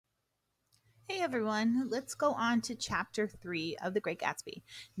Hey everyone, let's go on to chapter 3 of The Great Gatsby.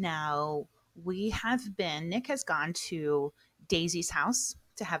 Now, Nick has gone to Daisy's house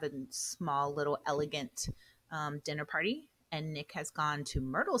to have a small, little, elegant dinner party, and Nick has gone to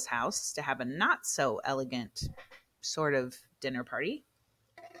Myrtle's house to have a not so elegant sort of dinner party.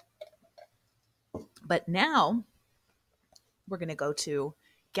 But now we're going to go to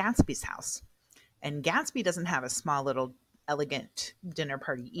Gatsby's house, and Gatsby doesn't have a small, little, elegant dinner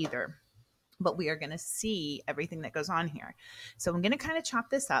party either, but we are going to see everything that goes on here. So I'm going to kind of chop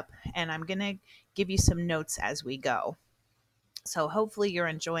this up and I'm going to give you some notes as we go. So hopefully you're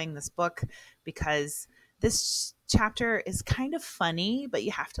enjoying this book because this chapter is kind of funny, but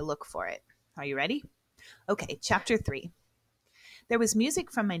you have to look for it. Are you ready? Okay, chapter 3. There was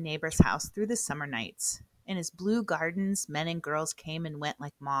music from my neighbor's house through the summer nights. In his blue gardens, men and girls came and went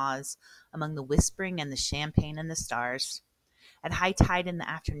like moths among the whispering and the champagne and the stars. At high tide in the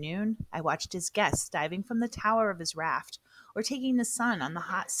afternoon, I watched his guests diving from the tower of his raft or taking the sun on the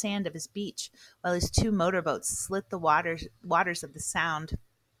hot sand of his beach while his two motorboats slit the waters of the Sound,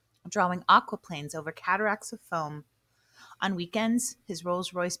 drawing aquaplanes over cataracts of foam. On weekends, his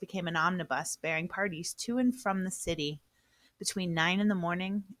Rolls Royce became an omnibus bearing parties to and from the city between 9 in the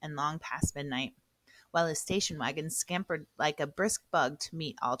morning and long past midnight, while his station wagon scampered like a brisk bug to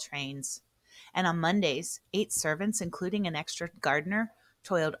meet all trains. And on Mondays, 8 servants, including an extra gardener,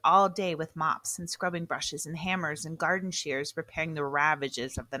 toiled all day with mops and scrubbing brushes and hammers and garden shears, repairing the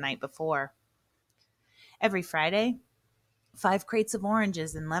ravages of the night before. Every Friday, 5 crates of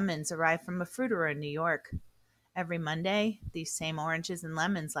oranges and lemons arrived from a fruiterer in New York. Every Monday, these same oranges and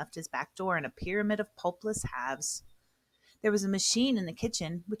lemons left his back door in a pyramid of pulpless halves. There was a machine in the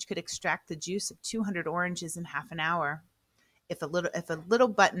kitchen which could extract the juice of 200 oranges in half an hour, if a little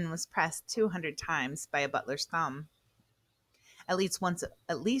button was pressed 200 times by a butler's thumb. At least once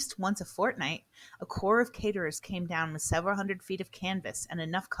a fortnight, a corps of caterers came down with several hundred feet of canvas and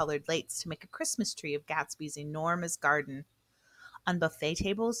enough colored lates to make a Christmas tree of Gatsby's enormous garden. On buffet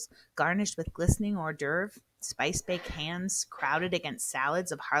tables, garnished with glistening hors d'oeuvre, spice-baked hams crowded against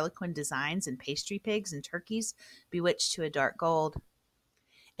salads of harlequin designs and pastry pigs and turkeys bewitched to a dark gold.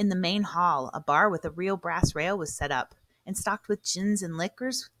 In the main hall, a bar with a real brass rail was set up, and stocked with gins and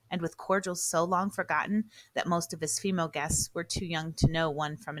liquors, and with cordials so long forgotten that most of his female guests were too young to know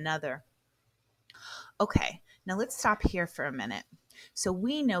one from another. Okay, now let's stop here for a minute. So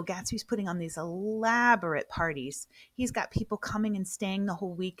we know Gatsby's putting on these elaborate parties. He's got people coming and staying the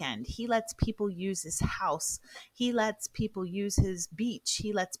whole weekend. He lets people use his house. He lets people use his beach.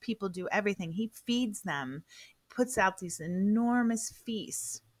 He lets people do everything. He feeds them, puts out these enormous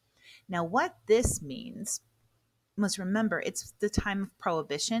feasts. Now, what this means must remember it's the time of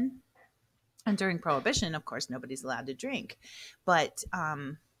Prohibition. And during Prohibition, of course, nobody's allowed to drink. But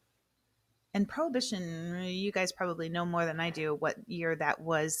and Prohibition, you guys probably know more than I do what year that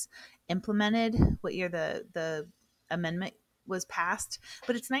was implemented, what year the amendment was passed.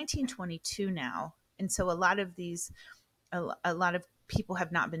 But it's 1922 now, and so a lot of people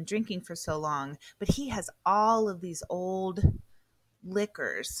have not been drinking for so long. But he has all of these old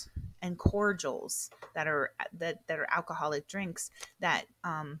liquors and cordials that are alcoholic drinks that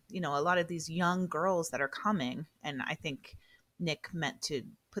a lot of these young girls that are coming, and I think Nick meant to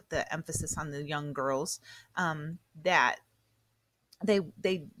put the emphasis on the young girls, that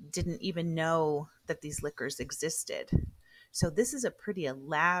they didn't even know that these liquors existed. So this is a pretty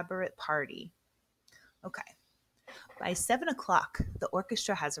elaborate party. Okay. By 7 o'clock, the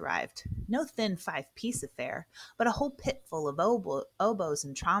orchestra has arrived. No thin 5-piece affair, but a whole pit full of oboes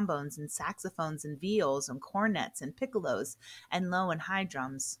and trombones and saxophones and viols and cornets and piccolos and low and high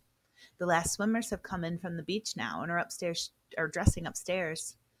drums. The last swimmers have come in from the beach now and are dressing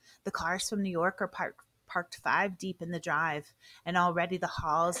upstairs. The cars from New York are parked 5 deep in the drive, and already the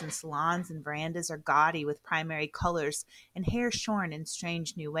halls and salons and verandas are gaudy with primary colors and hair shorn in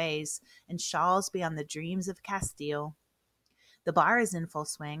strange new ways, and shawls beyond the dreams of Castile. The bar is in full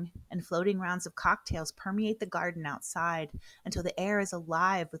swing, and floating rounds of cocktails permeate the garden outside until the air is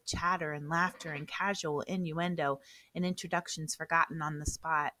alive with chatter and laughter and casual innuendo and introductions forgotten on the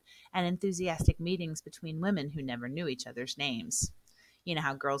spot, and enthusiastic meetings between women who never knew each other's names. You know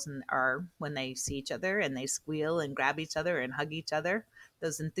how girls are when they see each other and they squeal and grab each other and hug each other?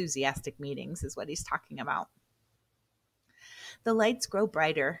 Those enthusiastic meetings is what he's talking about. The lights grow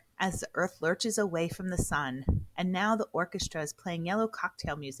brighter as the earth lurches away from the sun, and now the orchestra is playing yellow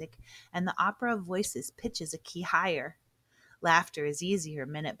cocktail music, and the opera of voices pitches a key higher. Laughter is easier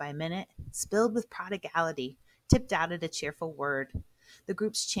minute by minute, spilled with prodigality, tipped out at a cheerful word. The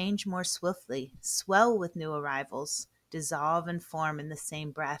groups change more swiftly, swell with new arrivals, dissolve and form in the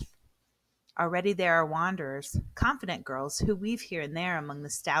same breath. Already there are wanderers, confident girls who weave here and there among the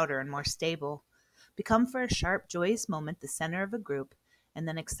stouter and more stable, become for a sharp, joyous moment the center of a group, and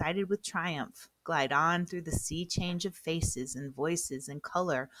then, excited with triumph, glide on through the sea change of faces and voices and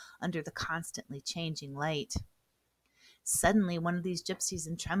color under the constantly changing light. Suddenly, one of these gypsies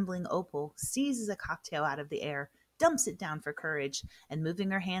in trembling opal seizes a cocktail out of the air, dumps it down for courage, and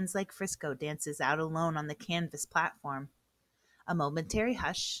moving her hands like Frisco, dances out alone on the canvas platform. A momentary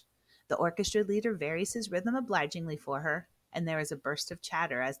hush. The orchestra leader varies his rhythm obligingly for her, and there is a burst of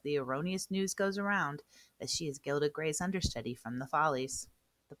chatter as the erroneous news goes around that she is Gilda Gray's understudy from the Follies.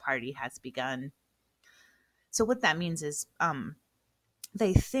 The party has begun. So what that means is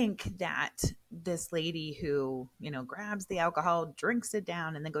they think that this lady who, grabs the alcohol, drinks it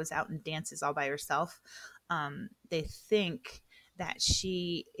down, and then goes out and dances all by herself, they think that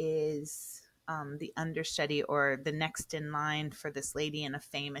she is the understudy or the next in line for this lady in a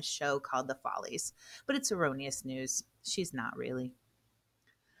famous show called The Follies. But it's erroneous news. She's not really.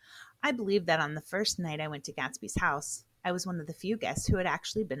 I believe that on the first night I went to Gatsby's house, I was one of the few guests who had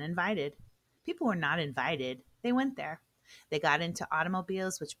actually been invited. People were not invited, they went there. They got into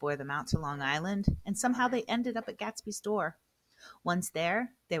automobiles which bore them out to Long Island, and somehow they ended up at Gatsby's door. Once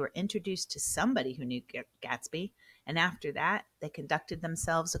there, they were introduced to somebody who knew Gatsby, and after that, they conducted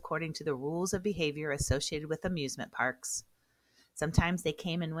themselves according to the rules of behavior associated with amusement parks. Sometimes they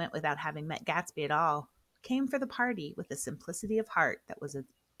came and went without having met Gatsby at all, came for the party with a simplicity of heart that was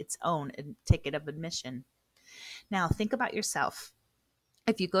its own ticket of admission. Now, think about yourself.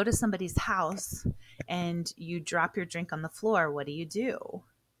 If you go to somebody's house and you drop your drink on the floor, what do?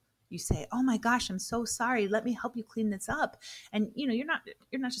 You say, "Oh my gosh, I'm so sorry. Let me help you clean this up." And you're not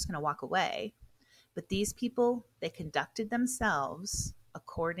just going to walk away. But these people, they conducted themselves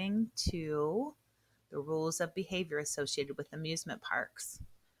according to the rules of behavior associated with amusement parks.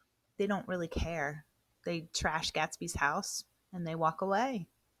 They don't really care. They trash Gatsby's house and they walk away.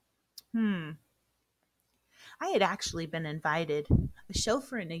 I had actually been invited. A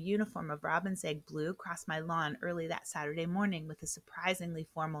chauffeur in a uniform of robin's egg blue crossed my lawn early that Saturday morning with a surprisingly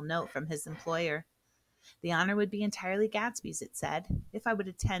formal note from his employer. The honor would be entirely Gatsby's, it said, if I would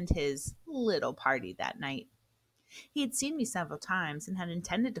attend his little party that night. He had seen me several times and had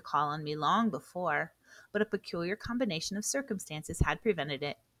intended to call on me long before, but a peculiar combination of circumstances had prevented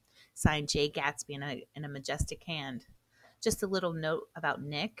it. Signed J. Gatsby in a majestic hand. Just a little note about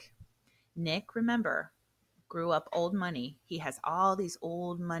Nick. Nick, remember, grew up old money. He has all these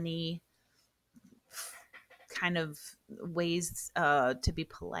old money kind of ways to be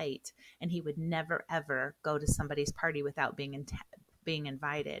polite, and he would never ever go to somebody's party without being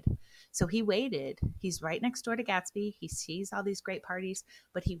invited. So he waited. He's right next door to Gatsby. He sees all these great parties,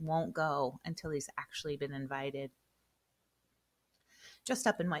 but he won't go until he's actually been invited. Dressed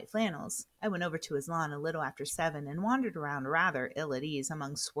up in white flannels, I went over to his lawn a little after 7 and wandered around rather ill at ease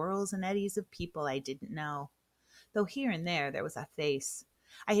among swirls and eddies of people I didn't know, though here and there was a face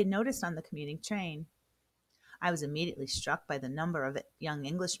I had noticed on the commuting train. I was immediately struck by the number of young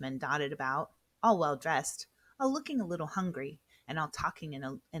Englishmen dotted about, all well dressed, all looking a little hungry, and all talking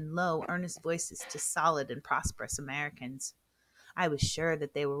in low, earnest voices to solid and prosperous Americans. I was sure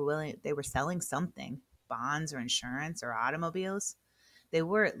that they were selling something, bonds or insurance or automobiles. They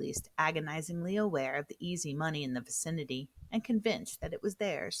were at least agonizingly aware of the easy money in the vicinity and convinced that it was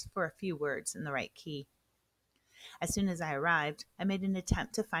theirs for a few words in the right key. As soon as I arrived, I made an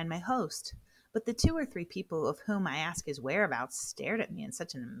attempt to find my host, but the 2 or 3 people of whom I asked his whereabouts stared at me in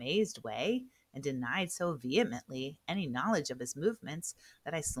such an amazed way and denied so vehemently any knowledge of his movements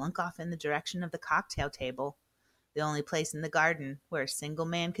that I slunk off in the direction of the cocktail table, the only place in the garden where a single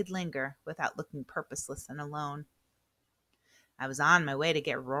man could linger without looking purposeless and alone. I was on my way to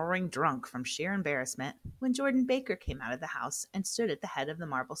get roaring drunk from sheer embarrassment when Jordan Baker came out of the house and stood at the head of the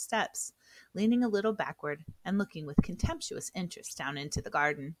marble steps, leaning a little backward and looking with contemptuous interest down into the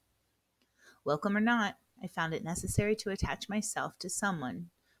garden. Welcome or not, I found it necessary to attach myself to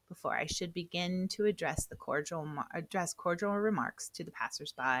someone before I should begin to address cordial remarks to the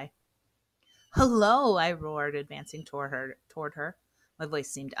passers-by. "Hello," I roared, advancing toward her. My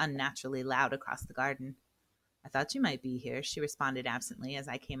voice seemed unnaturally loud across the garden. "I thought you might be here," she responded absently as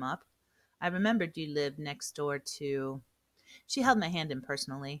I came up. "I remembered you lived next door to—" She held my hand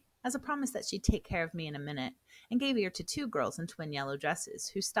impersonally, as a promise that she'd take care of me in a minute, and gave ear to 2 girls in twin yellow dresses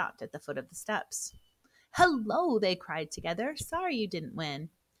who stopped at the foot of the steps. "Hello," they cried together. "Sorry you didn't win."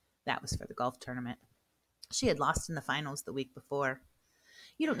 That was for the golf tournament. She had lost in the finals the week before.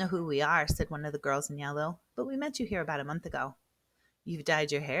 "You don't know who we are," said one of the girls in yellow, "but we met you here about a month ago." You've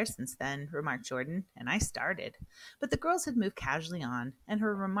dyed your hair since then, remarked Jordan, and I started. But the girls had moved casually on, and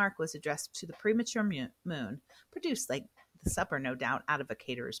her remark was addressed to the premature moon, produced like the supper, no doubt, out of a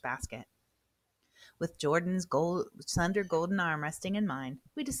caterer's basket. With Jordan's slender golden arm resting in mine,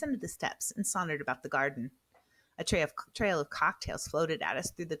 we descended the steps and sauntered about the garden. A trail of cocktails floated at us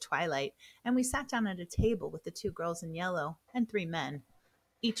through the twilight, and we sat down at a table with the two girls in yellow and three men,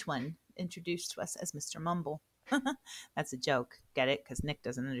 each one introduced to us as Mr. Mumble. That's a joke. Get it? Because Nick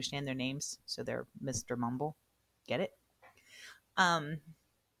doesn't understand their names, so they're Mr. Mumble. Get it? Um,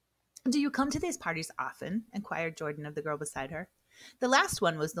 do you come to these parties often? Inquired Jordan of the girl beside her. The last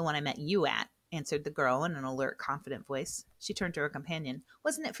one was the one I met you at, answered the girl in an alert, confident voice. She turned to her companion.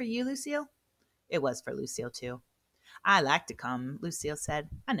 Wasn't it for you, Lucille? It was for Lucille, too. I like to come, Lucille said.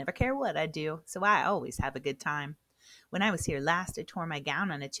 I never care what I do, so I always have a good time. When I was here last, I tore my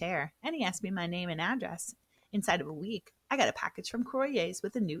gown on a chair, and he asked me my name and address. Inside of a week, I got a package from Croyer's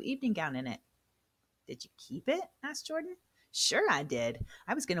with a new evening gown in it. Did you keep it? Asked Jordan. Sure I did.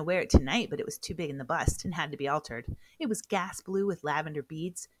 I was going to wear it tonight, but it was too big in the bust and had to be altered. It was gas blue with lavender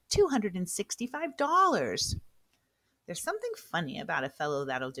beads, $265. There's something funny about a fellow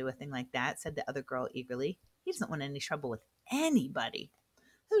that'll do a thing like that, said the other girl eagerly. He doesn't want any trouble with anybody.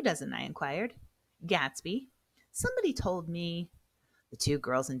 Who doesn't? I inquired. Gatsby. Somebody told me. The two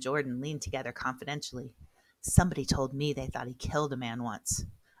girls and Jordan leaned together confidentially. Somebody told me they thought he killed a man once.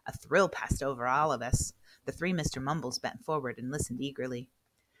 A thrill passed over all of us. The three Mr. Mumbles bent forward and listened eagerly.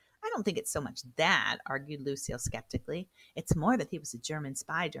 I don't think it's so much that, argued Lucille skeptically. It's more that he was a German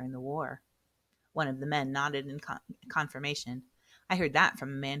spy during the war. One of the men nodded in confirmation. I heard that from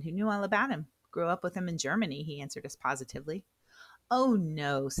a man who knew all about him. Grew up with him in Germany, he answered us positively. Oh,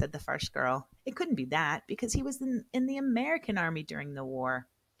 no, said the first girl. It couldn't be that, because he was in the American army during the war.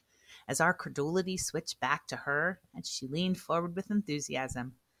 As our credulity switched back to her, and she leaned forward with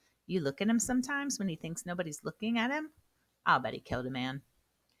enthusiasm. You look at him sometimes when he thinks nobody's looking at him? I'll bet he killed a man.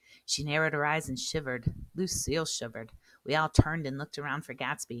 She narrowed her eyes and shivered. Lucille shivered. We all turned and looked around for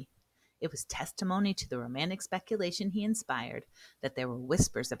Gatsby. It was testimony to the romantic speculation he inspired that there were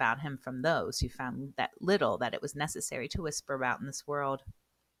whispers about him from those who found that little that it was necessary to whisper about in this world.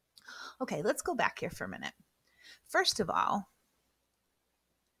 Okay, let's go back here for a minute. First of all,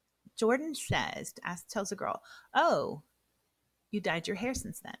 Jordan tells the girl, oh, you dyed your hair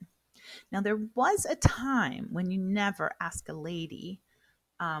since then. Now, there was a time when you never ask a lady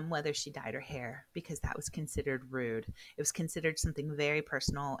whether she dyed her hair, because that was considered rude. It was considered something very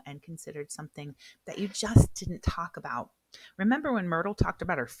personal and considered something that you just didn't talk about. Remember when Myrtle talked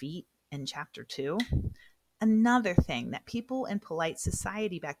about her feet in chapter 2? Another thing that people in polite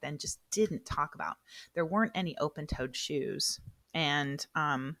society back then just didn't talk about. There weren't any open-toed shoes, and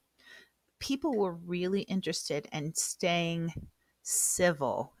people were really interested in staying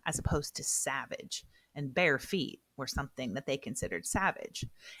civil as opposed to savage. And bare feet were something that they considered savage.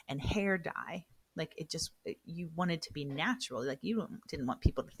 And hair dye, you wanted to be natural. Like you didn't want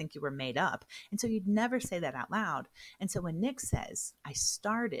people to think you were made up. And so you'd never say that out loud. And so when Nick says, I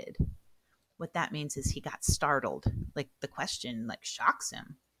started, what that means is he got startled. Like the question shocks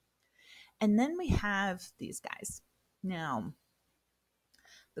him. And then we have these guys. Now,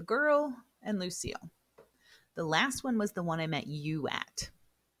 the girl and Lucille. The last one was the one I met you at.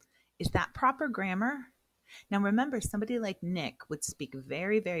 Is that proper grammar? Now remember, somebody like Nick would speak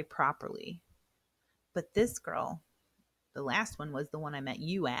very, very properly. But this girl, the last one was the one I met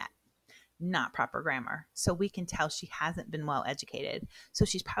you at. Not proper grammar. So we can tell she hasn't been well educated. So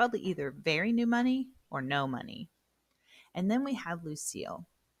she's probably either very new money or no money. And then we have Lucille.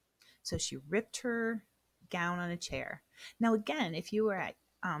 So she ripped her gown on a chair. Now again, if you were at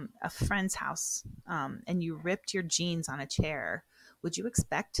a friend's house and you ripped your jeans on a chair, would you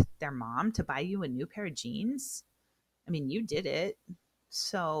expect their mom to buy you a new pair of jeans? I mean, you did it.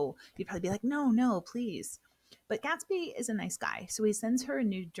 So you'd probably be like, no, please. But Gatsby is a nice guy. So he sends her a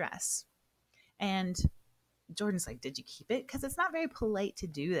new dress. And Jordan's like, did you keep it? Because it's not very polite to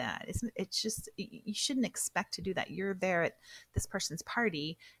do that. It's just, you shouldn't expect to do that. You're there at this person's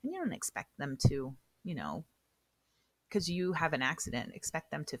party and you don't expect them to, because you have an accident,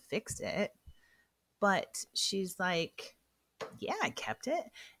 expect them to fix it. But she's like, yeah, I kept it.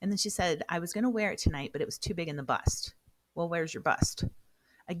 And then she said, I was going to wear it tonight, but it was too big in the bust. Well, where's your bust?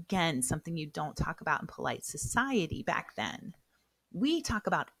 Again, something you don't talk about in polite society back then. We talk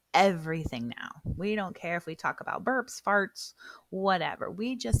about everything now. We don't care if we talk about burps, farts, whatever.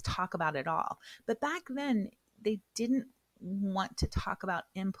 We just talk about it all. But back then, they didn't want to talk about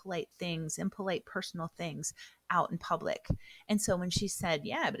impolite things, impolite personal things out in public. And so when she said,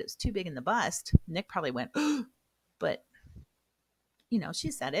 yeah, but it was too big in the bust, Nick probably went, but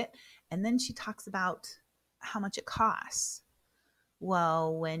she said it. And then she talks about how much it costs.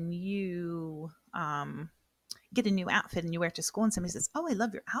 Well, when you get a new outfit and you wear it to school and somebody says, "Oh, I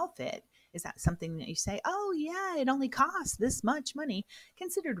love your outfit," is that something that you say, "Oh, yeah, it only costs this much money"?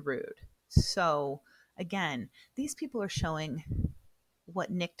 Considered rude. So, again, these people are showing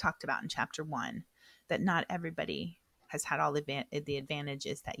what Nick talked about in chapter 1, that not everybody has had all the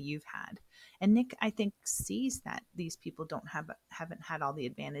advantages that you've had. And Nick, I think, sees that these people haven't had all the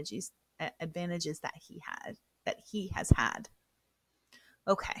advantages that he has had.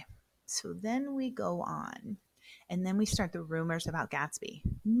 Okay, so then we go on, and then we start the rumors about Gatsby.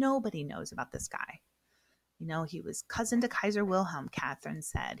 Nobody knows about this guy. He was cousin to Kaiser Wilhelm, Catherine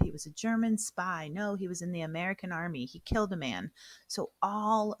said. He was a German spy. No, he was in the American army. He killed a man. So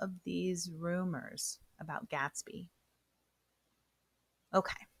all of these rumors about Gatsby.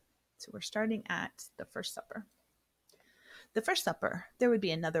 Okay, so we're starting at the First Supper. The First Supper, there would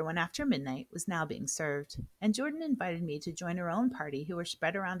be another one after midnight, was now being served, and Jordan invited me to join her own party, who were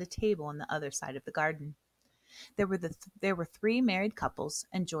spread around a table on the other side of the garden. There were 3 married couples,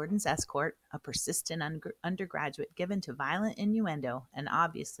 and Jordan's escort, a persistent undergraduate given to violent innuendo and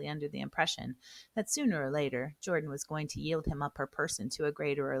obviously under the impression that sooner or later Jordan was going to yield him up her person to a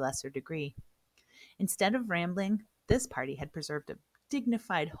greater or lesser degree. Instead of rambling, this party had preserved a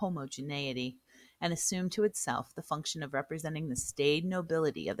dignified homogeneity and assumed to itself the function of representing the staid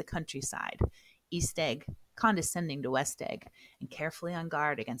nobility of the countryside, East Egg, condescending to West Egg, and carefully on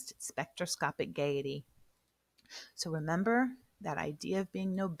guard against its spectroscopic gaiety. So remember that idea of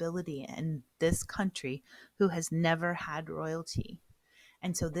being nobility in this country who has never had royalty.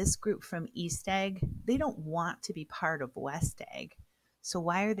 And so this group from East Egg, they don't want to be part of West Egg. So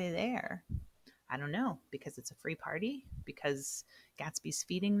why are they there? I don't know, because it's a free party, because Gatsby's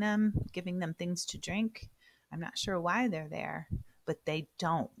feeding them, giving them things to drink. I'm not sure why they're there, but they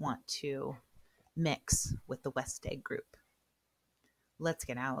don't want to mix with the West Egg group. "Let's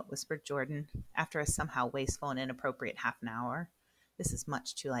get out," whispered Jordan, after a somehow wasteful and inappropriate half an hour. This is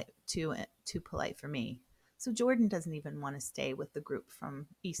much too polite for me. So Jordan doesn't even want to stay with the group from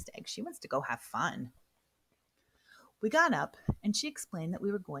East Egg. She wants to go have fun. We got up, and she explained that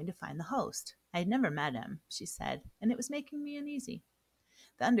we were going to find the host. I had never met him, she said, and it was making me uneasy.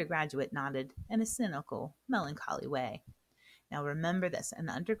 The undergraduate nodded in a cynical, melancholy way. Now remember this, an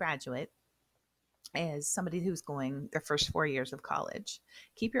undergraduate is somebody who's going their first 4 years of college.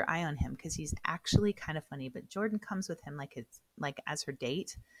 Keep your eye on him because he's actually kind of funny, but Jordan comes with him like as her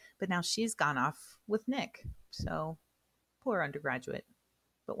date, but now she's gone off with Nick. So poor undergraduate.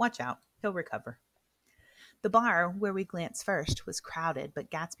 But watch out, he'll recover. The bar, where we glanced first, was crowded, but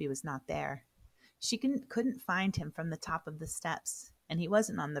Gatsby was not there. She couldn't find him from the top of the steps, and he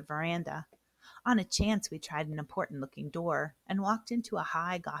wasn't on the veranda. On a chance, we tried an important-looking door and walked into a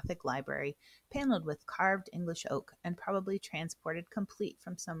high Gothic library, paneled with carved English oak and probably transported complete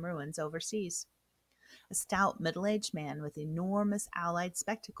from some ruins overseas. A stout, middle-aged man with enormous allied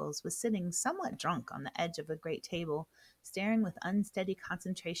spectacles was sitting somewhat drunk on the edge of a great table, staring with unsteady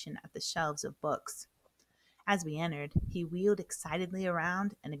concentration at the shelves of books. As we entered, he wheeled excitedly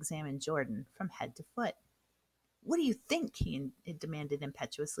around and examined Jordan from head to foot. "What do you think?" he demanded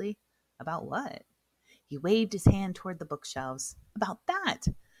impetuously. "About what?" He waved his hand toward the bookshelves. "About that.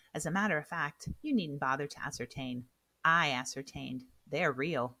 As a matter of fact, you needn't bother to ascertain. I ascertained. They're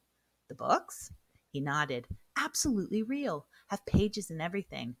real." "The books?" He nodded. "Absolutely real. Have pages and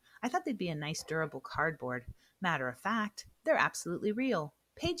everything. I thought they'd be a nice durable cardboard. Matter of fact, they're absolutely real.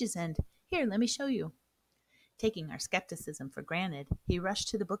 Pages and... Here, let me show you." Taking our skepticism for granted, he rushed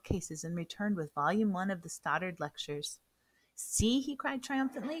to the bookcases and returned with Volume 1 of the Stoddard Lectures. "See," he cried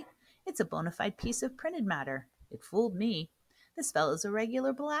triumphantly, "it's a bona fide piece of printed matter. It fooled me. This fellow's a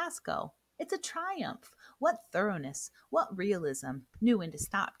regular Belasco. It's a triumph. What thoroughness, what realism. Knew when to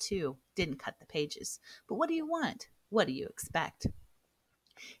stop, too. Didn't cut the pages. But what do you want? What do you expect?"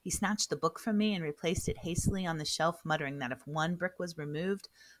 He snatched the book from me and replaced it hastily on the shelf, muttering that if one brick was removed,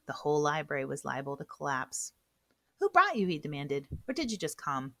 the whole library was liable to collapse. "Who brought you?" he demanded. "Or did you just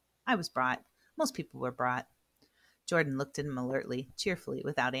come?" "I was brought. Most people were brought." Jordan looked at him alertly, cheerfully,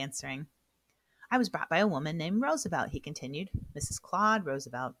 without answering. "I was brought by a woman named Roosevelt," he continued. "Mrs. Claude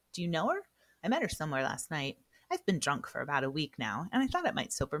Roosevelt. Do you know her? I met her somewhere last night. I've been drunk for about a week now, and I thought it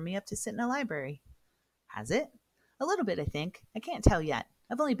might sober me up to sit in a library." "Has it?" "A little bit, I think. I can't tell yet.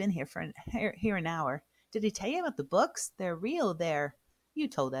 I've only been here an hour. Did he tell you about the books? They're real, they're..." "You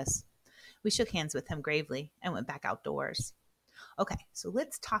told us." We shook hands with him gravely and went back outdoors. Okay, so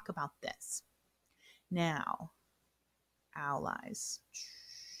let's talk about this. Now, Allies.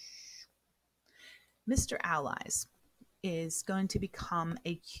 Mr. Allies. is going to become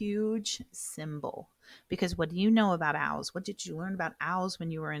a huge symbol. Because what do you know about owls? What did you learn about owls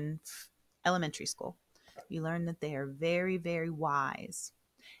when you were in elementary school? You learned that they are very, very wise.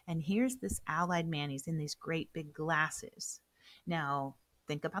 And here's this owl-eyed man. He's in these great big glasses. Now,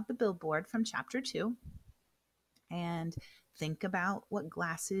 think about the billboard from chapter 2 and think about what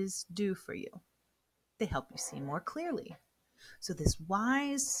glasses do for you. They help you see more clearly. So this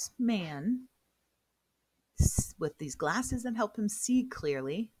wise man with these glasses that help him see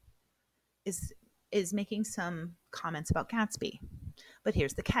clearly is making some comments about Gatsby. But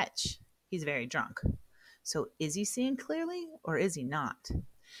here's the catch. He's very drunk. So is he seeing clearly or is he not?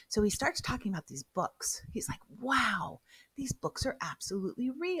 So he starts talking about these books. He's like, wow, these books are absolutely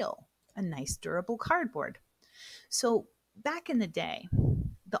real. A nice durable cardboard. So back in the day,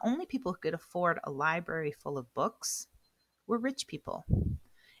 the only people who could afford a library full of books were rich people.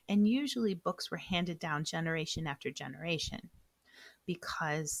 And usually books were handed down generation after generation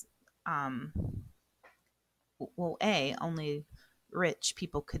because, well, A, only rich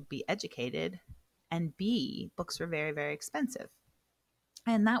people could be educated, and B, books were very, very expensive.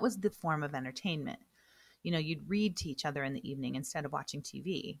 And that was the form of entertainment. You know, you'd read to each other in the evening instead of watching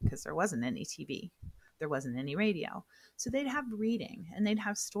TV because there wasn't any TV. There wasn't any radio. So they'd have reading and they'd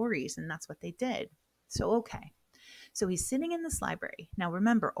have stories, and that's what they did. So, okay. So he's sitting in this library. Now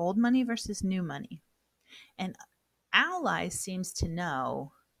remember, old money versus new money. And Owl Eyes seems to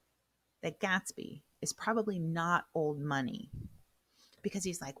know that Gatsby is probably not old money because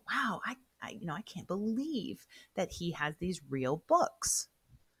he's like, wow, I can't believe that he has these real books,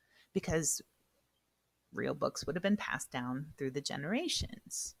 because real books would have been passed down through the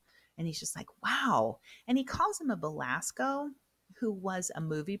generations. And he's just like, wow. And he calls him a Belasco, who was a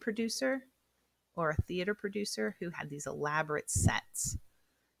movie producer or a theater producer who had these elaborate sets.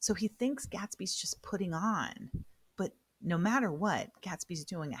 So he thinks Gatsby's just putting on. But no matter what, Gatsby's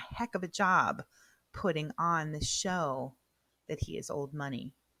doing a heck of a job putting on this show that he is old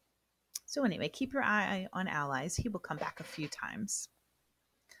money. So anyway, keep your eye on Owl Eyes. He will come back a few times.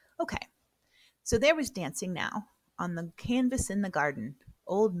 Okay, so there was dancing now on the canvas in the garden.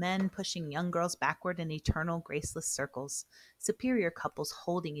 Old men pushing young girls backward in eternal graceless circles, superior couples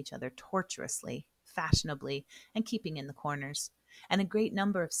holding each other tortuously, fashionably, and keeping in the corners, and a great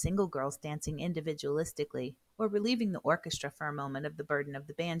number of single girls dancing individualistically or relieving the orchestra for a moment of the burden of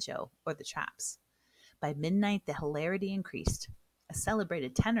the banjo or the traps. By midnight, the hilarity increased. A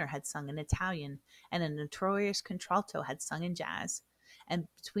celebrated tenor had sung in Italian, and a notorious contralto had sung in jazz, and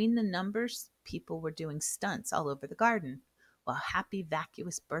between the numbers, people were doing stunts all over the garden, while happy,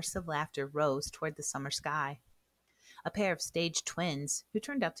 vacuous bursts of laughter rose toward the summer sky. A pair of stage twins, who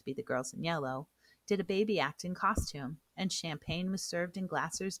turned out to be the girls in yellow, did a baby act in costume, and champagne was served in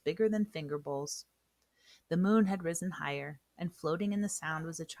glasses bigger than finger bowls. The moon had risen higher, and floating in the sound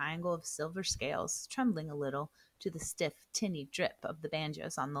was a triangle of silver scales, trembling a little to the stiff, tinny drip of the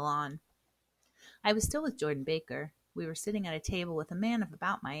banjos on the lawn. I was still with Jordan Baker. We were sitting at a table with a man of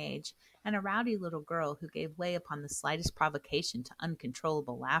about my age and a rowdy little girl who gave way upon the slightest provocation to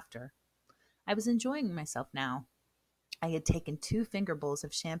uncontrollable laughter. I was enjoying myself now. I had taken 2 finger bowls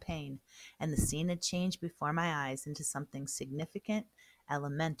of champagne, and the scene had changed before my eyes into something significant,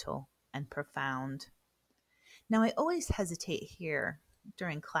 elemental, and profound. Now, I always hesitate here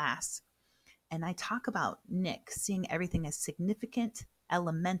during class, and I talk about Nick seeing everything as significant,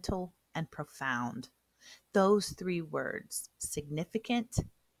 elemental, and profound. Those 3 words, significant,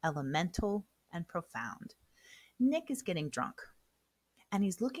 elemental, and profound. Nick is getting drunk, and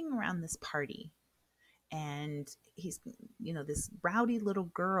he's looking around this party, and he's, this rowdy little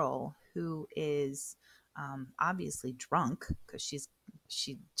girl who is obviously drunk because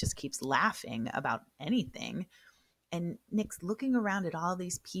she just keeps laughing about anything. And Nick's looking around at all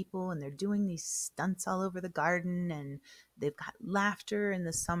these people, and they're doing these stunts all over the garden, and they've got laughter in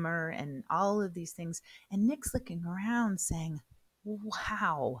the summer and all of these things. And Nick's looking around saying,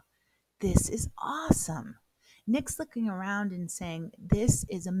 wow, this is awesome. Nick's looking around and saying, this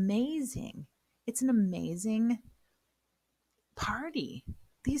is amazing. It's an amazing party.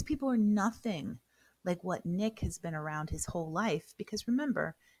 These people are nothing like what Nick has been around his whole life, because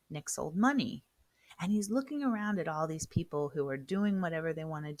remember, Nick's old money. And he's looking around at all these people who are doing whatever they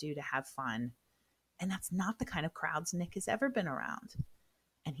want to do to have fun. And that's not the kind of crowds Nick has ever been around.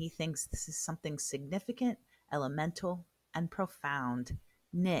 And he thinks this is something significant, elemental, and profound.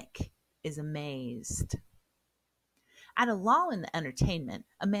 Nick is amazed. At a lull in the entertainment,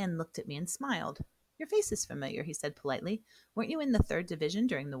 a man looked at me and smiled. Your face is familiar, he said politely. Weren't you in the 3rd Division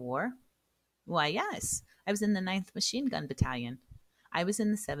during the war? Why, yes. I was in the 9th Machine Gun Battalion. I was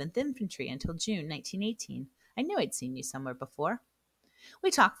in the 7th Infantry until June 1918. I knew I'd seen you somewhere before.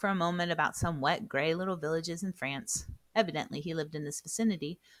 We talked for a moment about some wet, gray little villages in France. Evidently, he lived in this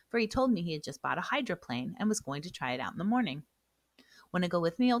vicinity, for he told me he had just bought a hydroplane and was going to try it out in the morning. Want to go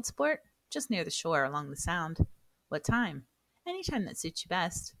with me, old sport? Just near the shore along the Sound. What time? Any time that suits you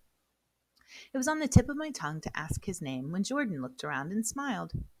best. It was on the tip of my tongue to ask his name when Jordan looked around and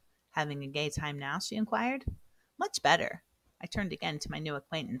smiled. Having a gay time now? She inquired. Much better. I turned again to my new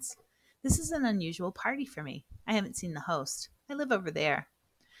acquaintance. This is an unusual party for me. I haven't seen the host. I live over there.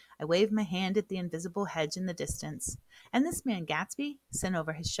 I waved my hand at the invisible hedge in the distance, and this man Gatsby sent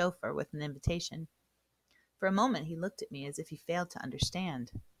over his chauffeur with an invitation. For a moment he looked at me as if he failed to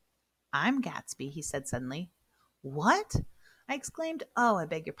understand. I'm Gatsby, he said suddenly. What? I exclaimed. Oh, I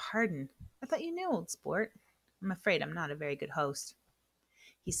beg your pardon. I thought you knew, old sport. I'm afraid I'm not a very good host.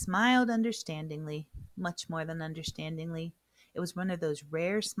 He smiled understandingly, much more than understandingly. It was one of those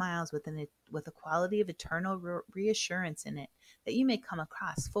rare smiles with a quality of eternal reassurance in it that you may come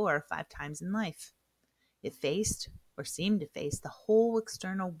across 4 or 5 times in life. It faced, or seemed to face, the whole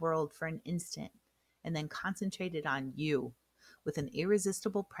external world for an instant, and then concentrated on you, with an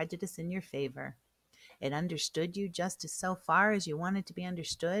irresistible prejudice in your favor. It understood you just as so far as you wanted to be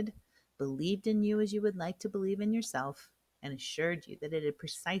understood, believed in you as you would like to believe in yourself, and assured you that it had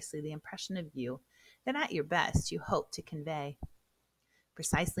precisely the impression of you that at your best you hoped to convey.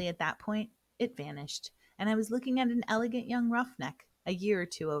 Precisely at that point, it vanished, and I was looking at an elegant young roughneck, a year or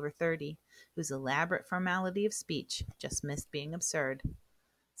 2 over 30, whose elaborate formality of speech just missed being absurd.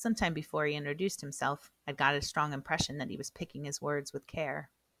 Sometime before he introduced himself, I'd got a strong impression that he was picking his words with care.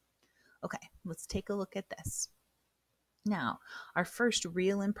 Okay, let's take a look at this. Now, our first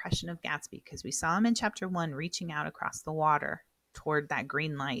real impression of Gatsby, because we saw him in chapter 1 reaching out across the water toward that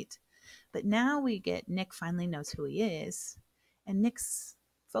green light. But now we get Nick finally knows who he is, and Nick's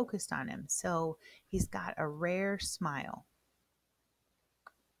focused on him. So he's got a rare smile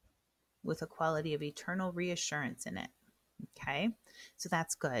with a quality of eternal reassurance in it. Okay, so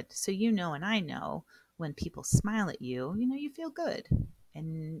that's good. So you know, and I know, when people smile at you, you know, you feel good.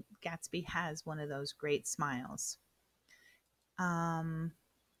 And Gatsby has one of those great smiles.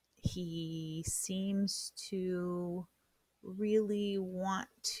 He seems to really want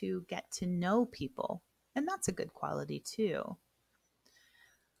to get to know people, and that's a good quality too.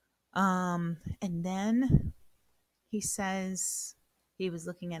 And then he says he was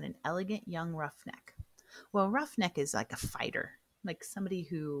looking at an elegant young roughneck. Well, roughneck is like a fighter, like somebody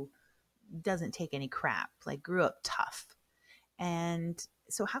who doesn't take any crap, like grew up tough. And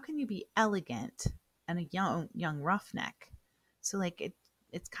so how can you be elegant and a young roughneck? So like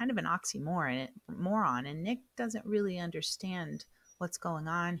it's kind of an oxymoron, and Nick doesn't really understand what's going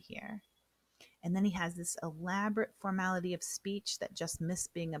on here. And then he has this elaborate formality of speech that just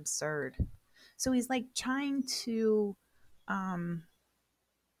missed being absurd. So he's like trying to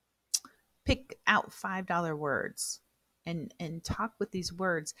pick out $5 words and talk with these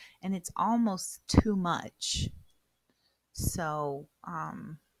words, and it's almost too much. So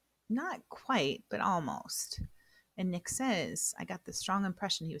not quite, but almost. And Nick says, I got the strong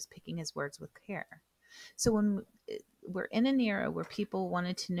impression he was picking his words with care. So when we're in an era where people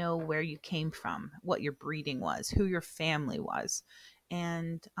wanted to know where you came from, what your breeding was, who your family was,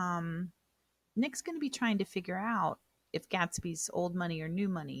 and Nick's going to be trying to figure out if Gatsby's old money or new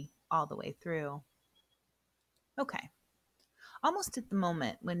money all the way through. Okay. Almost at the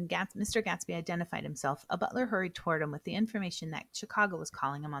moment when Mr. Gatsby identified himself, a butler hurried toward him with the information that Chicago was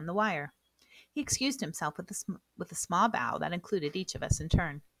calling him on the wire. He excused himself with a small bow that included each of us in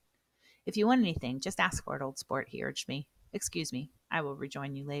turn. If you want anything, just ask for it, old sport, he urged me. Excuse me, I will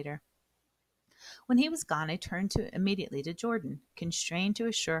rejoin you later. When he was gone, I turned immediately to Jordan, constrained to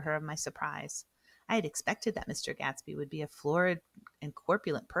assure her of my surprise. I had expected that Mr. Gatsby would be a florid and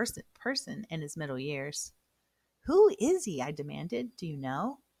corpulent person in his middle years. Who is he? I demanded. Do you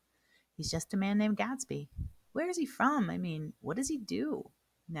know? He's just a man named Gatsby. Where is he from? I mean, what does he do?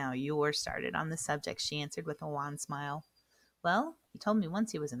 Now you're started on the subject, she answered with a wan smile. Well, he told me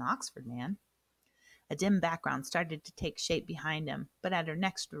once he was an Oxford man. A dim background started to take shape behind him, but at her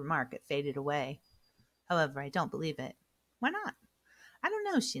next remark it faded away. However, I don't believe it. Why not? I don't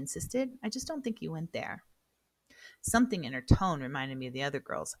know, she insisted. I just don't think he went there. Something in her tone reminded me of the other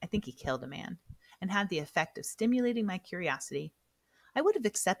girls. I think he killed a man, and had the effect of stimulating my curiosity. I would have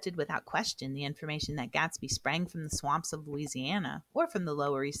accepted without question the information that Gatsby sprang from the swamps of Louisiana or from the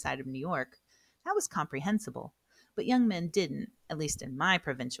Lower East Side of New York. That was comprehensible. But young men didn't, at least in my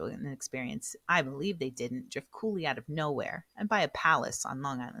provincial experience, I believe they didn't, drift coolly out of nowhere and buy a palace on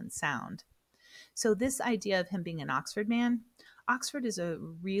Long Island Sound. So this idea of him being an Oxford man, Oxford is a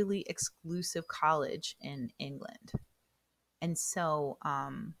really exclusive college in England. And so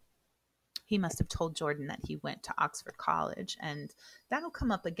he must have told Jordan that he went to Oxford College, and that'll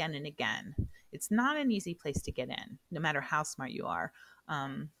come up again and again. It's not an easy place to get in, no matter how smart you are.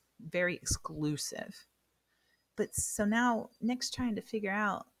 Very exclusive. But so now Nick's trying to figure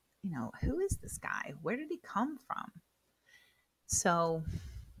out, who is this guy? Where did he come from? So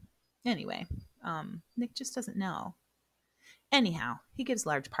anyway, Nick just doesn't know. Anyhow, he gives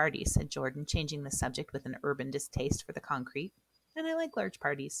large parties, said Jordan, changing the subject with an urban distaste for the concrete. And I like large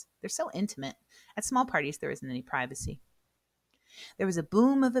parties. They're so intimate. At small parties, there isn't any privacy. There was a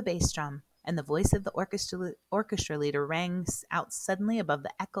boom of a bass drum, and the voice of the orchestra leader rang out suddenly above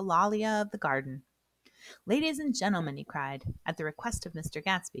the echolalia of the garden. Ladies and gentlemen, he cried, at the request of Mr.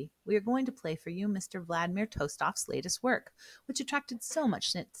 Gatsby, we are going to play for you Mr. Vladimir Tostoff's latest work, which attracted so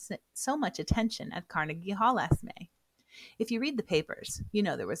much attention at Carnegie Hall last May. If you read the papers, you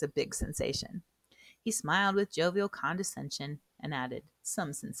know there was a big sensation. He smiled with jovial condescension and added,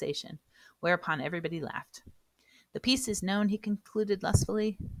 some sensation, whereupon everybody laughed. The piece is known, he concluded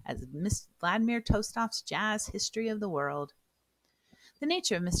lustfully, as Miss Vladimir Tostoff's Jazz History of the World. The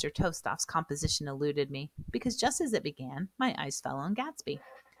nature of Mr. Tostoff's composition eluded me, because just as it began, my eyes fell on Gatsby,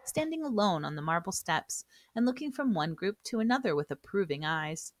 standing alone on the marble steps and looking from one group to another with approving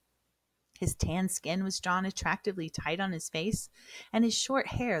eyes. His tan skin was drawn attractively tight on his face, and his short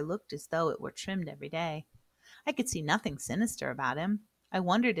hair looked as though it were trimmed every day. I could see nothing sinister about him. I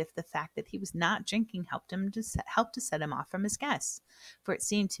wondered if the fact that he was not drinking helped to set him off from his guests, for it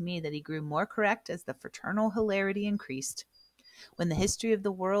seemed to me that he grew more correct as the fraternal hilarity increased. When the history of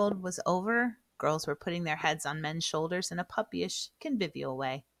the world was over, girls were putting their heads on men's shoulders in a puppyish, convivial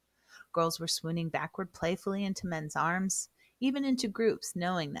way. Girls were swooning backward playfully into men's arms, even into groups,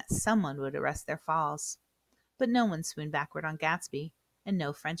 knowing that someone would arrest their falls. But no one swooned backward on Gatsby, and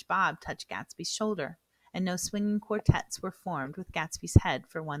no French bob touched Gatsby's shoulder, and no swinging quartets were formed with Gatsby's head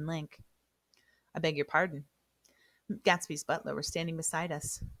for one link. I beg your pardon. Gatsby's butler was standing beside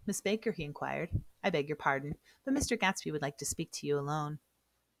us. Miss Baker, he inquired. I beg your pardon, but Mr. Gatsby would like to speak to you alone.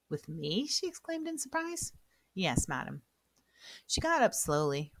 With me? She exclaimed in surprise. Yes, madam. She got up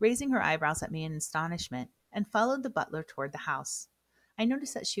slowly, raising her eyebrows at me in astonishment, and followed the butler toward the house. I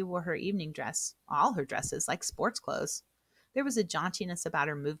noticed that she wore her evening dress, all her dresses, like sports clothes. There was a jauntiness about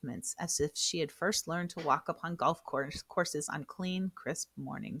her movements, as if she had first learned to walk upon golf courses on clean, crisp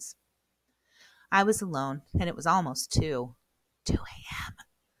mornings. I was alone, and it was almost 2 a.m.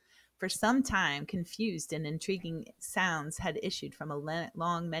 For some time, confused and intriguing sounds had issued from a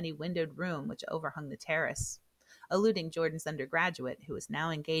long, many-windowed room which overhung the terrace. Eluding Jordan's undergraduate, who was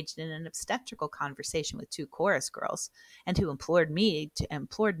now engaged in an obstetrical conversation with 2 chorus girls, and who implored me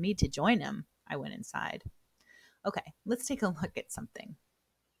to join him, I went inside. Okay, let's take a look at something.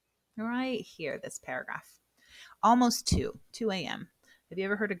 Right here, this paragraph. Almost 2 a.m. Have you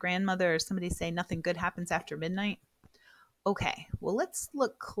ever heard a grandmother or somebody say nothing good happens after midnight? Okay, well, let's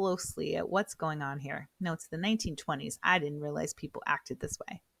look closely at what's going on here. No, it's the 1920s. I didn't realize people acted this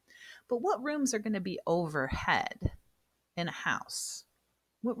way. But what rooms are going to be overhead in a house?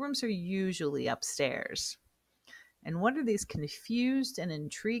 What rooms are usually upstairs? And what are these confused and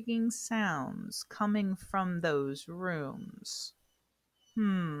intriguing sounds coming from those rooms?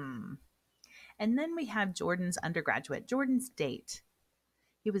 And then we have Jordan's undergraduate, Jordan's date.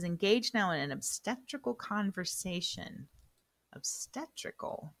 He was engaged now in an obstetrical conversation.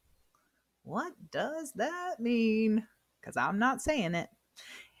 Obstetrical? What does that mean? Because I'm not saying it.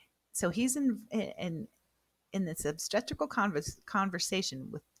 So he's in this obstetrical conversation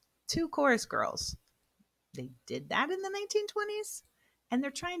with 2 chorus girls. They did that in the 1920s, and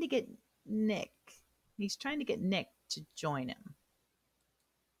they're trying to get Nick. He's trying to get Nick to join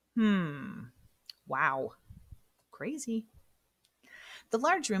him. Wow. Crazy. The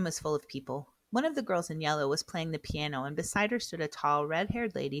large room was full of people. One of the girls in yellow was playing the piano, and beside her stood a tall,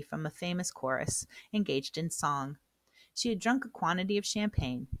 red-haired lady from a famous chorus, engaged in song. She had drunk a quantity of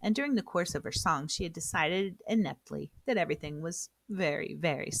champagne, and during the course of her song she had decided ineptly that everything was very,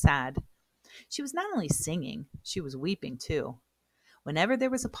 very sad. She was not only singing, she was weeping too. Whenever there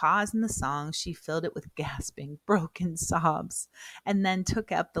was a pause in the song, she filled it with gasping, broken sobs, and then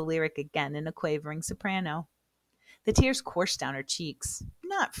took up the lyric again in a quavering soprano. The tears coursed down her cheeks,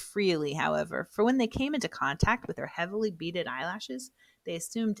 not freely, however, for when they came into contact with her heavily beaded eyelashes, they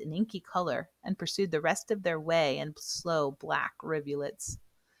assumed an inky color and pursued the rest of their way in slow black rivulets.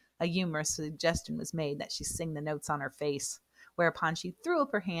 A humorous suggestion was made that she sing the notes on her face, whereupon she threw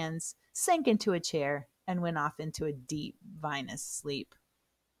up her hands, sank into a chair, and went off into a deep, vinous sleep.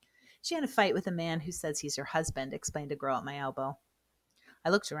 She had a fight with a man who says he's her husband, explained a girl at my elbow. I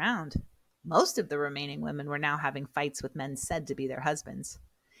looked around. Most of the remaining women were now having fights with men said to be their husbands.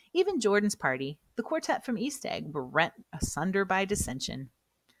 Even Jordan's party, the quartet from East Egg, were rent asunder by dissension.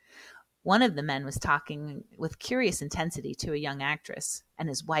 One of the men was talking with curious intensity to a young actress, and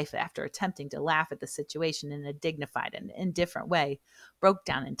his wife, after attempting to laugh at the situation in a dignified and indifferent way, broke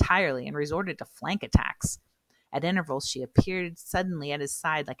down entirely and resorted to flank attacks. At intervals, she appeared suddenly at his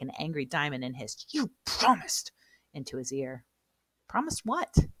side like an angry diamond and hissed, "You promised!" into his ear. Promised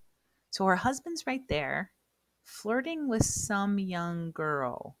what? So her husband's right there, flirting with some young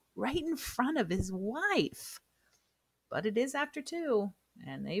girl, right in front of his wife. But it is after 2,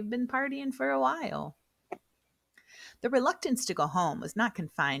 and they've been partying for a while. The reluctance to go home was not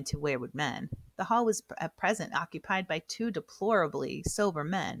confined to wayward men. The hall was at present occupied by 2 deplorably sober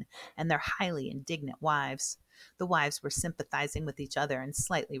men and their highly indignant wives. The wives were sympathizing with each other in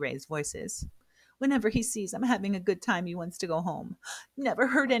slightly raised voices. Whenever he sees I'm having a good time, he wants to go home. Never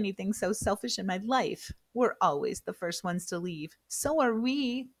heard anything so selfish in my life. We're always the first ones to leave. So are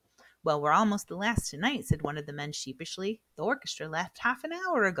we. Well, we're almost the last tonight, said one of the men sheepishly. The orchestra left half an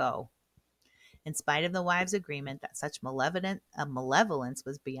hour ago. In spite of the wives' agreement that such malevolence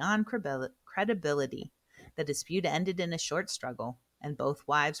was beyond credibility, the dispute ended in a short struggle, and both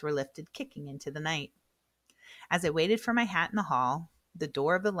wives were lifted kicking into the night. As I waited for my hat in the hall, the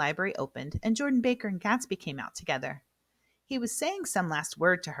door of the library opened, and Jordan Baker and Gatsby came out together. He was saying some last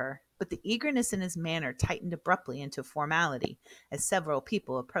word to her, but the eagerness in his manner tightened abruptly into formality as several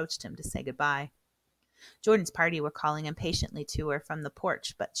people approached him to say goodbye. Jordan's party were calling impatiently to her from the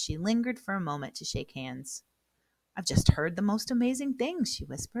porch, but she lingered for a moment to shake hands. I've just heard the most amazing things, she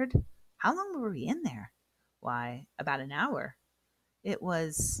whispered. How long were we in there? Why, about an hour. It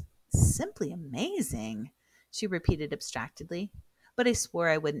was simply amazing, she repeated abstractedly. But I swore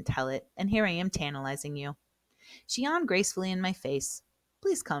I wouldn't tell it, and here I am tantalizing you. She yawned gracefully in my face.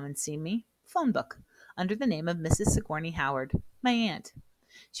 Please come and see me. Phone book. Under the name of Mrs. Sigourney Howard, my aunt.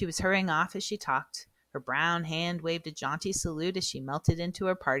 She was hurrying off as she talked. Her brown hand waved a jaunty salute as she melted into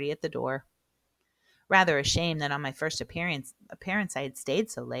her party at the door. Rather ashamed that on my first appearance I had stayed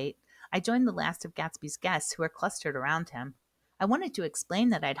so late, I joined the last of Gatsby's guests who were clustered around him. I wanted to explain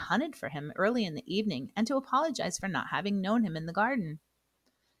that I'd hunted for him early in the evening and to apologize for not having known him in the garden.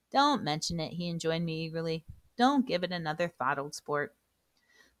 Don't mention it, he enjoined me eagerly. Don't give it another thought, old sport.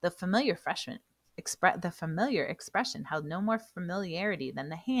 The familiar expression held no more familiarity than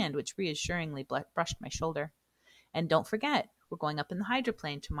the hand which reassuringly brushed my shoulder. And don't forget, we're going up in the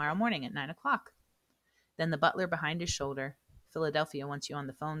hydroplane tomorrow morning at 9:00. Then the butler behind his shoulder. Philadelphia wants you on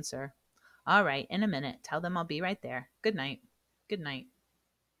the phone, sir. All right, in a minute. Tell them I'll be right there. Good night. Good night.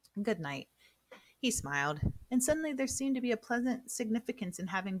 Good night. He smiled, and suddenly there seemed to be a pleasant significance in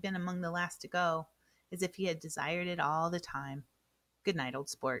having been among the last to go, as if he had desired it all the time. Good night, old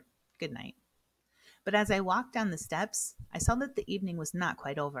sport. Good night. But as I walked down the steps, I saw that the evening was not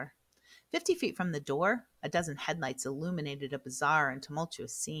quite over. 50 feet from the door, a dozen headlights illuminated a bizarre and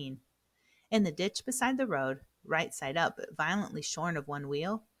tumultuous scene. In the ditch beside the road, right side up but violently shorn of one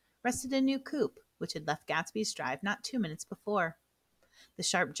wheel, rested a new coupe, which had left Gatsby's drive not 2 minutes before. The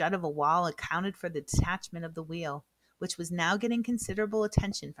sharp jut of a wall accounted for the detachment of the wheel, which was now getting considerable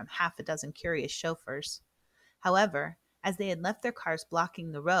attention from half a dozen curious chauffeurs. However, as they had left their cars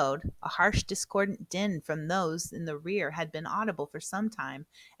blocking the road, a harsh, discordant din from those in the rear had been audible for some time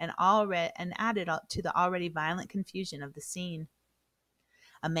and added to the already violent confusion of the scene.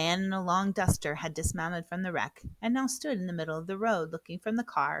 A man in a long duster had dismounted from the wreck and now stood in the middle of the road, looking from the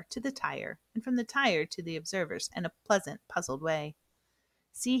car to the tire and from the tire to the observers in a pleasant, puzzled way.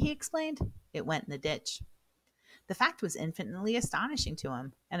 See, he explained, it went in the ditch. The fact was infinitely astonishing to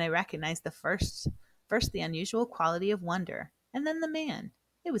him, and I recognized first the unusual quality of wonder, and then the man.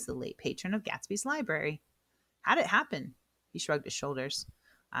 It was the late patron of Gatsby's library. How'd it happen? He shrugged his shoulders.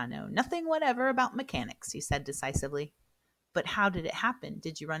 I know nothing whatever about mechanics, he said decisively. But how did it happen?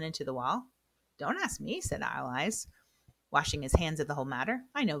 Did you run into the wall? Don't ask me, said Allies, washing his hands of the whole matter.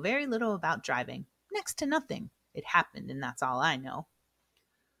 I know very little about driving. Next to nothing. It happened, and that's all I know.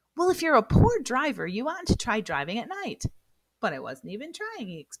 Well, if you're a poor driver, you oughtn't to try driving at night. But I wasn't even trying,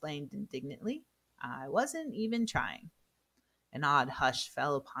 he explained indignantly. I wasn't even trying. An odd hush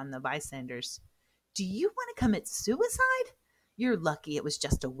fell upon the bystanders. Do you want to commit suicide? You're lucky it was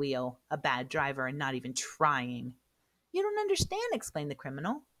just a wheel, a bad driver, and not even trying. You don't understand, explained the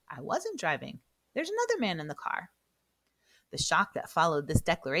criminal. I wasn't driving. There's another man in the car. The shock that followed this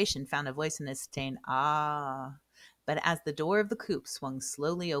declaration found a voice in his disdain. Ah! But as the door of the coupe swung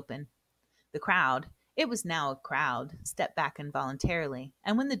slowly open, the crowd, It was now a crowd, stepped back involuntarily,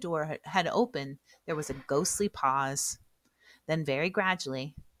 and when the door had opened, there was a ghostly pause. Then, very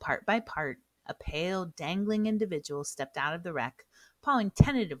gradually, part by part, a pale, dangling individual stepped out of the wreck, pawing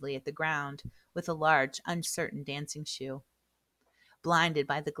tentatively at the ground with a large, uncertain dancing shoe. Blinded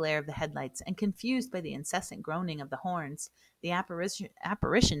by the glare of the headlights and confused by the incessant groaning of the horns, the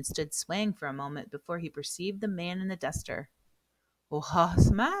apparition stood swaying for a moment before he perceived the man in the duster. "What's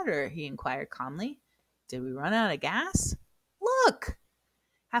the matter?" he inquired calmly. "Did we run out of gas?" "Look!"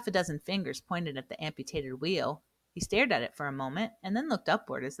 Half a dozen fingers pointed at the amputated wheel. He stared at it for a moment and then looked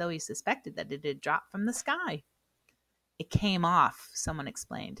upward as though he suspected that it had dropped from the sky. "It came off," someone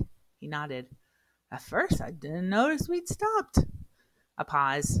explained. He nodded. "At first I didn't notice we'd stopped." A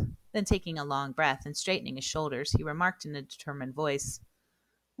pause. Then, taking a long breath and straightening his shoulders, he remarked in a determined voice,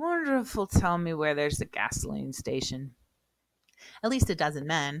 "Wonder if he'll tell me where there's a gasoline station." At least a dozen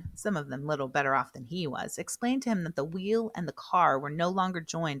men, some of them little better off than he was, explained to him that the wheel and the car were no longer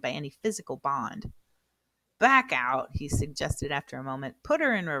joined by any physical bond. "Back out," he suggested after a moment. "Put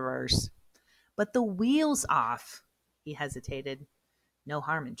her in reverse." "But the wheel's off." He hesitated. "No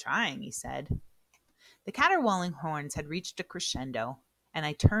harm in trying," he said. The caterwauling horns had reached a crescendo, and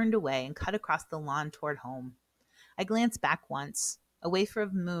I turned away and cut across the lawn toward home. I glanced back once. A wafer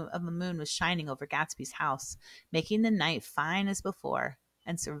of a moon was shining over Gatsby's house, making the night fine as before,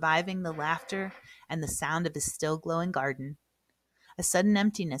 and surviving the laughter and the sound of his still glowing garden. A sudden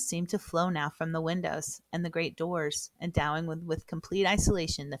emptiness seemed to flow now from the windows and the great doors, endowing with complete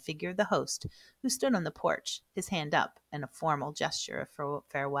isolation the figure of the host, who stood on the porch, his hand up in a formal gesture of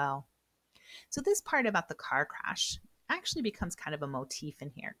farewell. So this part about the car crash actually becomes kind of a motif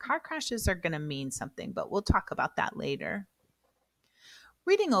in here. Car crashes are going to mean something, but we'll talk about that later.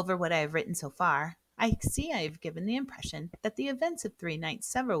 Reading over what I have written so far, I see I have given the impression that the events of 3 nights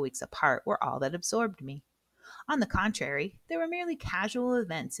several weeks apart were all that absorbed me. On the contrary, they were merely casual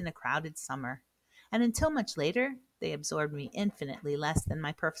events in a crowded summer, and until much later, they absorbed me infinitely less than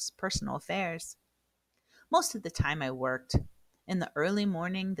my personal affairs. Most of the time I worked. In the early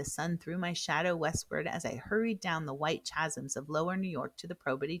morning, the sun threw my shadow westward as I hurried down the white chasms of lower New York to the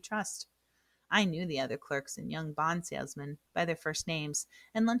Probity Trust. I knew the other clerks and young bond salesmen by their first names,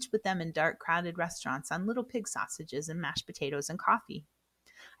 and lunched with them in dark, crowded restaurants on little pig sausages and mashed potatoes and coffee.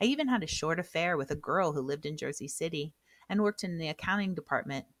 I even had a short affair with a girl who lived in Jersey City and worked in the accounting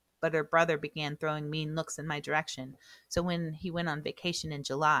department, but her brother began throwing mean looks in my direction, so when he went on vacation in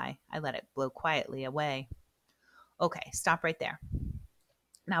July, I let it blow quietly away. Okay, stop right there.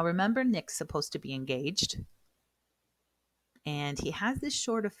 Now remember, Nick's supposed to be engaged, and he has this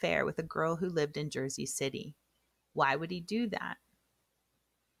short affair with a girl who lived in Jersey City. Why would he do that?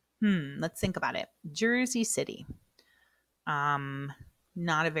 Let's think about it. Jersey City.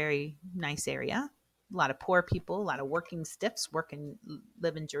 Not a very nice area. A lot of poor people, a lot of working stiffs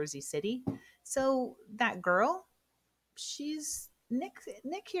live in Jersey City. So that girl,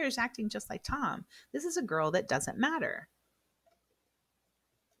 Nick here is acting just like Tom. This is a girl that doesn't matter.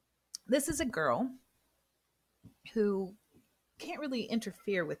 This is a girl who can't really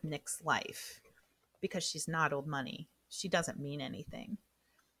interfere with Nick's life because she's not old money. She doesn't mean anything.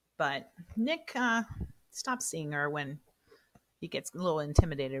 But Nick stops seeing her when he gets a little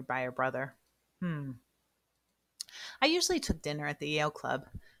intimidated by her brother. I usually took dinner at the Yale Club.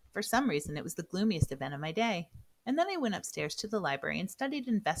 For some reason, it was the gloomiest event of my day. And then I went upstairs to the library and studied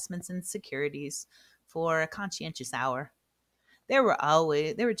investments and securities for a conscientious hour. There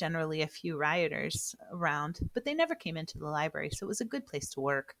were generally a few rioters around, but they never came into the library, so it was a good place to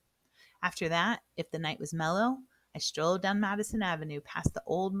work. After that, if the night was mellow, I strolled down Madison Avenue past the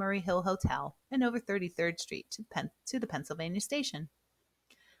old Murray Hill Hotel and over 33rd Street to the Pennsylvania Station.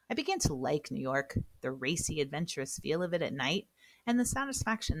 I began to like New York, the racy, adventurous feel of it at night, and the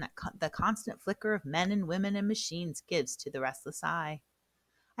satisfaction that the constant flicker of men and women and machines gives to the restless eye.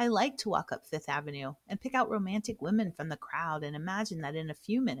 I liked to walk up Fifth Avenue and pick out romantic women from the crowd and imagine that in a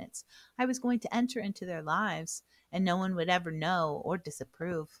few minutes I was going to enter into their lives and no one would ever know or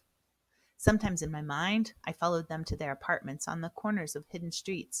disapprove. Sometimes in my mind, I followed them to their apartments on the corners of hidden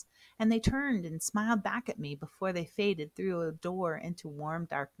streets, and they turned and smiled back at me before they faded through a door into warm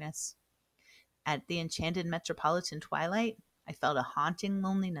darkness. At the enchanted metropolitan twilight, I felt a haunting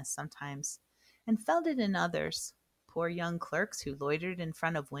loneliness sometimes, and felt it in others. Poor young clerks who loitered in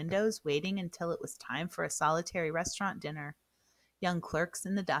front of windows waiting until it was time for a solitary restaurant dinner. Young clerks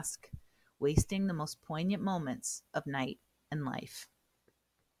in the dusk, wasting the most poignant moments of night and life.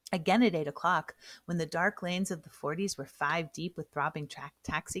 Again at 8 o'clock, when the dark lanes of the 40s were 5 deep with throbbing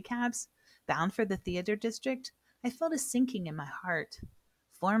taxicabs, bound for the theater district, I felt a sinking in my heart.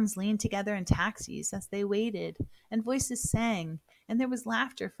 Forms leaned together in taxis as they waited, and voices sang, and there was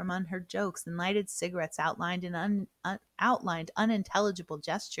laughter from unheard jokes, and lighted cigarettes outlined unintelligible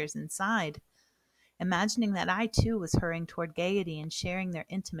gestures inside. Imagining that I too was hurrying toward gaiety and sharing their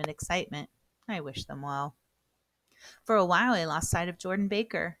intimate excitement, I wished them well. For a while I lost sight of Jordan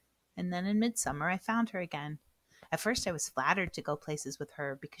Baker, and then in midsummer I found her again. At first I was flattered to go places with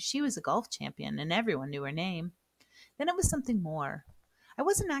her because she was a golf champion and everyone knew her name. Then it was something more. I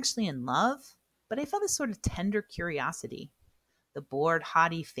wasn't actually in love, but I felt a sort of tender curiosity. The bored,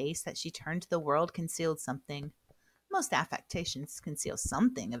 haughty face that she turned to the world concealed something. Most affectations conceal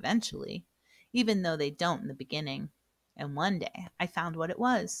something eventually, even though they don't in the beginning. And one day I found what it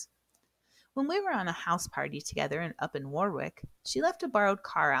was. When we were on a house party together up in Warwick, she left a borrowed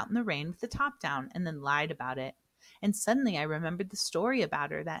car out in the rain with the top down and then lied about it. And suddenly I remembered the story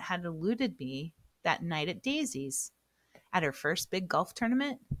about her that had eluded me that night at Daisy's. At her first big golf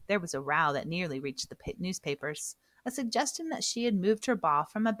tournament, there was a row that nearly reached the newspapers, a suggestion that she had moved her ball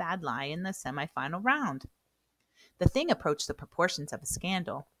from a bad lie in the semifinal round. The thing approached the proportions of a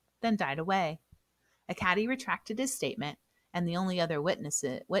scandal, then died away. A caddy retracted his statement, and the only other witness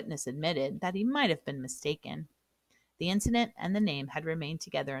admitted that he might have been mistaken. The incident and the name had remained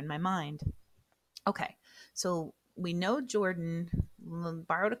together in my mind. Okay, so we know Jordan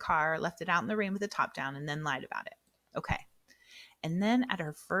borrowed a car, left it out in the rain with the top down, and then lied about it. Okay. And then at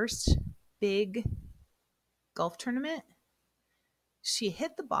her first big golf tournament, she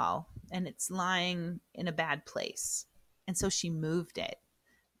hit the ball and it's lying in a bad place. And so she moved it.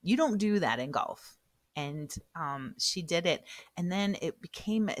 You don't do that in golf. And she did it. And then it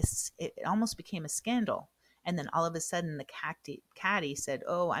almost became a scandal. And then all of a sudden the caddy said,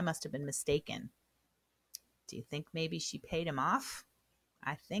 "Oh, I must have been mistaken." Do you think maybe she paid him off?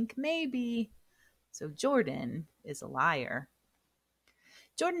 I think maybe. So Jordan is a liar.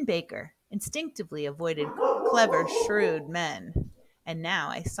 Jordan Baker instinctively avoided clever, shrewd men. And now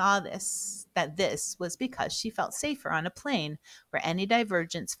I saw that this was because she felt safer on a plane where any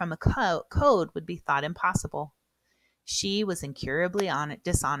divergence from a code would be thought impossible. She was incurably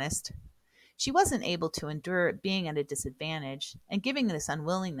dishonest. She wasn't able to endure being at a disadvantage, and given this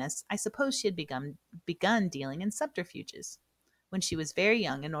unwillingness, I suppose she had begun dealing in subterfuges when she was very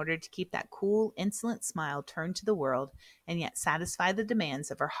young in order to keep that cool, insolent smile turned to the world and yet satisfy the demands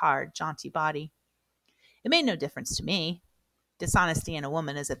of her hard, jaunty body. It made no difference to me. Dishonesty in a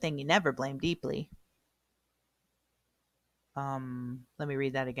woman is a thing you never blame deeply. Let me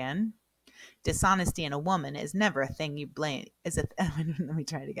read that again. Dishonesty in a woman is never a thing you blame. Let me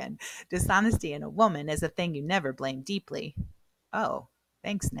try it again. Dishonesty in a woman is a thing you never blame deeply. Oh,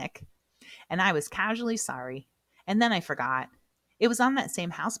 thanks, Nick. And I was casually sorry. And then I forgot. It was on that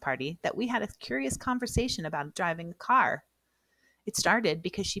same house party that we had a curious conversation about driving a car. It started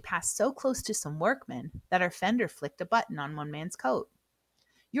because she passed so close to some workmen that her fender flicked a button on one man's coat.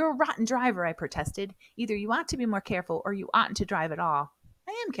 "You're a rotten driver," I protested. "Either you ought to be more careful or you oughtn't to drive at all."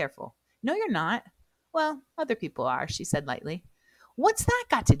 "I am careful." "No, you're not." "Well, other people are," she said lightly. "What's that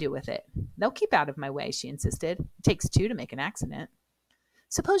got to do with it?" "They'll keep out of my way," she insisted. "It takes two to make an accident."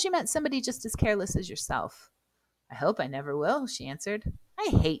 "Suppose you met somebody just as careless as yourself." "I hope I never will," she answered. "I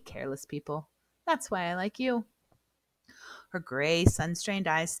hate careless people. That's why I like you." Her gray, sun-strained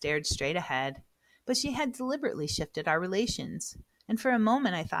eyes stared straight ahead, but she had deliberately shifted our relations, and for a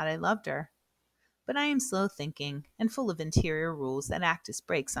moment I thought I loved her. But I am slow thinking and full of interior rules that act as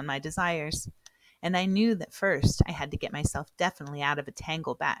brakes on my desires, and I knew that first I had to get myself definitely out of a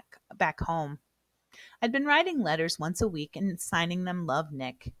tangle back home. I'd been writing letters once a week and signing them "Love,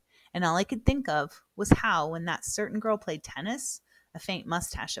 Nick," and all I could think of was how, when that certain girl played tennis, a faint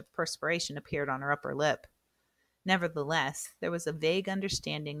mustache of perspiration appeared on her upper lip. Nevertheless, there was a vague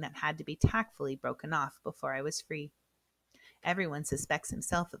understanding that had to be tactfully broken off before I was free. Everyone suspects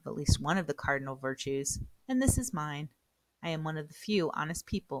himself of at least one of the cardinal virtues, and this is mine. I am one of the few honest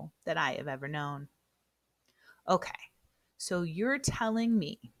people that I have ever known. Okay, so you're telling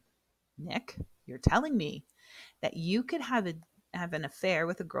me, Nick, you're telling me that you could have an affair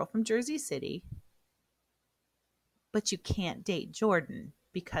with a girl from Jersey City, but you can't date Jordan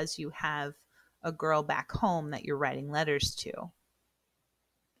because you have a girl back home that you're writing letters to.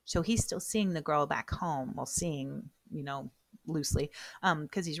 So he's still seeing the girl back home, well, seeing, loosely,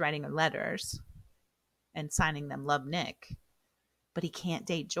 because he's writing her letters and signing them "Love, Nick," but he can't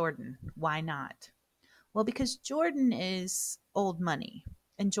date Jordan. Why not? Well, because Jordan is old money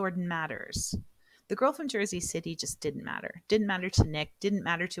and Jordan matters. The girl from Jersey City just didn't matter. Didn't matter to Nick, didn't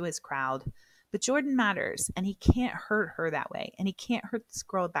matter to his crowd. But Jordan matters, and he can't hurt her that way. And he can't hurt this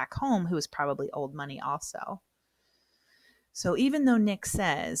girl back home who is probably old money also. So even though Nick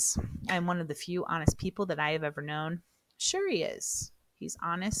says, I'm one of the few honest people that I have ever known, sure he is. He's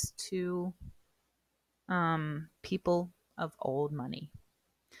honest to people of old money.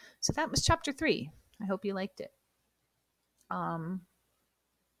 So that was chapter 3. I hope you liked it. Um,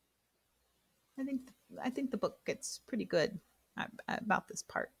 I think I think the book gets pretty good about this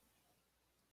part.